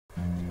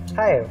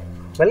Hi,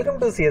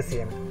 welcome to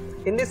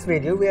CSEMA. In this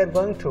video, we are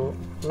going to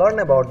learn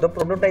about the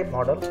prototype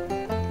model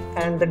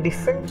and the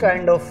different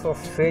kind of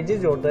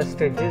phases or the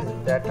stages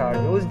that are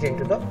used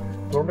into the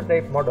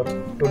prototype model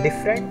to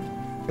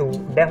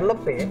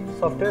develop a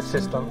software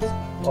systems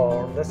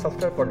or the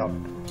software product.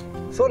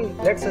 So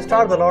let's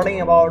start the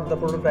learning about the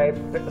prototype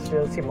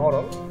SDLC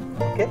model.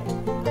 Okay.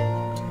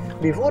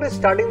 Before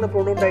starting the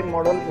prototype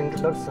model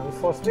introduction,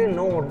 firstly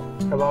know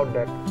about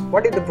that.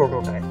 What is the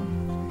prototype?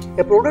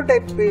 A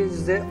prototype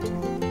is the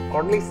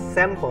only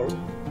sample,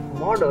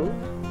 model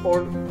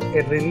or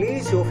a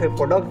release of a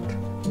product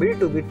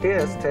built to be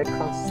test a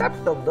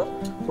concept of the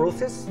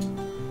process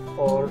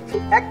or to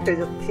act as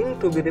a thing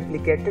to be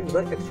replicated the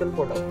actual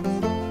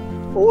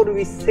product. Or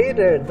we say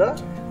that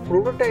the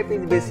prototype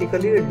is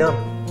basically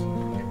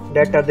done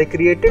that they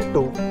created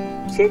to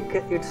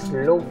check its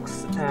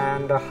looks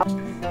and how.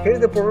 Here is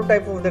the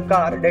prototype of the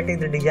car that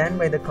is designed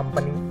by the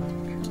company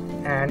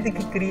and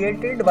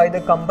created by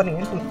the company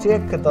to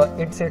check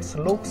its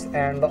looks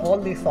and all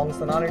the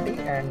functionality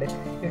and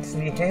its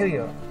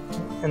behavior,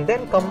 and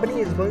then company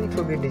is going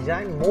to be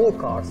design more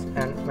cars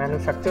and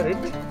manufacture it.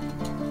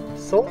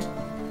 So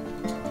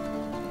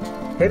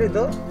here is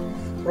the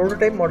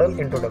prototype model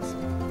introduction.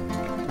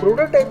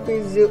 Prototype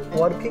is a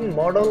working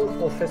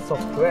model of a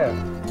software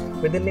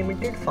with a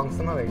limited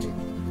functionality,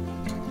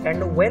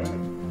 and when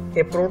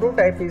a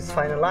prototype is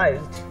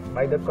finalized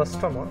by the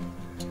customer,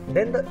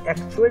 then the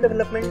actual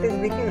development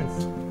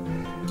begins.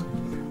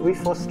 We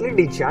firstly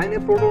design a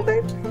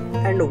prototype,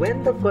 and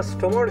when the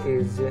customer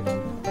is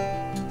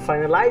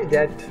finalized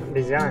that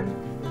design,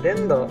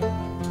 then the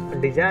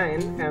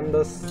design and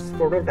the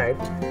prototype,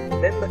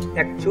 then the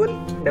actual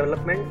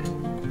development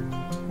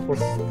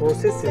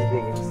process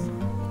begins.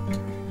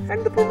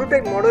 And the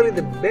prototype model is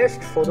the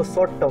best for the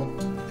short-term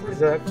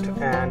project,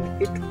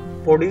 and it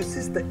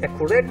produces the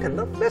accurate and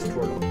the best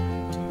product.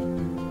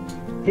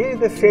 Here is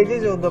the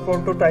phases of the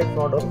prototype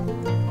model.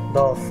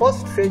 The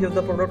first phase of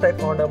the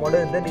prototype model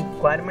is the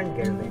requirement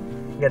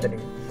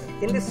gathering.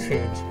 In this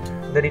phase,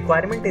 the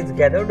requirement is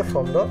gathered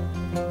from the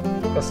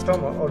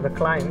customer or the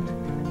client,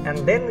 and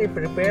then we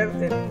prepare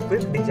the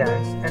quick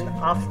designs, and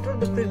after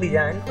the quick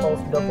design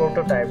of the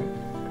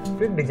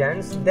quick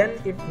designs, then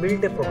it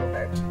built a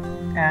prototype,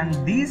 and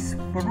this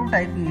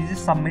prototype is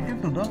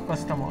submitted to the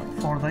customer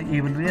for the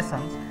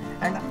evaluations,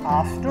 and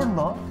after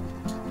the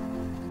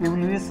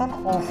evaluation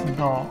of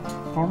the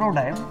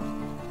prototype,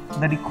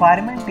 the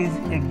requirement is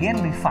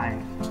again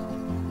refined,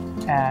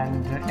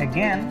 and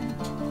again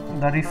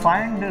the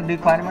refined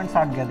requirements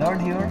are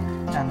gathered here,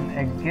 and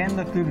again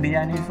the quick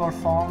design is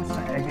performed,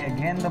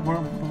 again the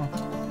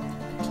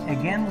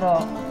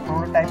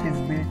prototype is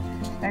built,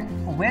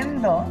 and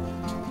when the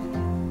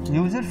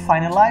user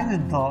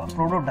finalizes the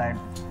prototype,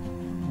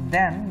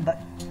 then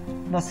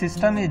the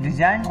system is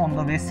designed on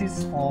the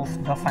basis of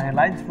the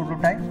finalized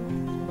prototype.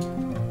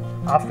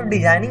 After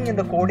designing and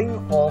the coding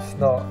of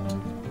the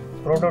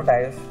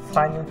prototype,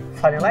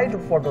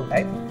 finalized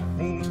prototype,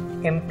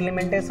 the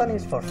implementation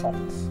is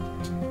performed.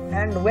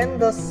 And when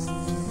the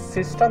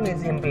system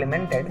is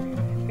implemented,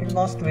 it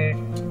must be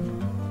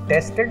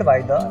tested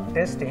by the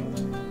testing.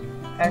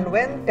 And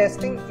when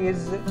testing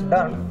is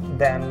done,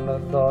 then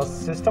the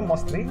system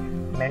must be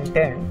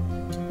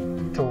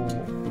maintained to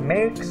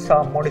make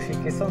some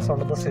modifications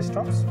on the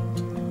systems.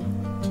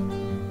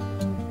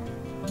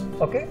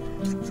 Okay,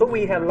 so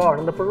we have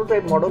learned the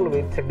prototype model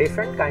with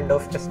different kind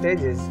of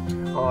stages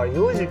are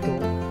used to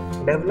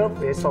develop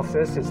a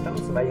software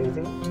systems by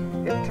using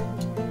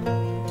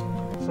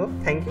it. So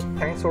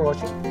thanks for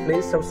watching.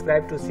 Please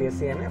subscribe to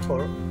CSEMA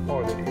for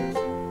more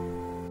videos.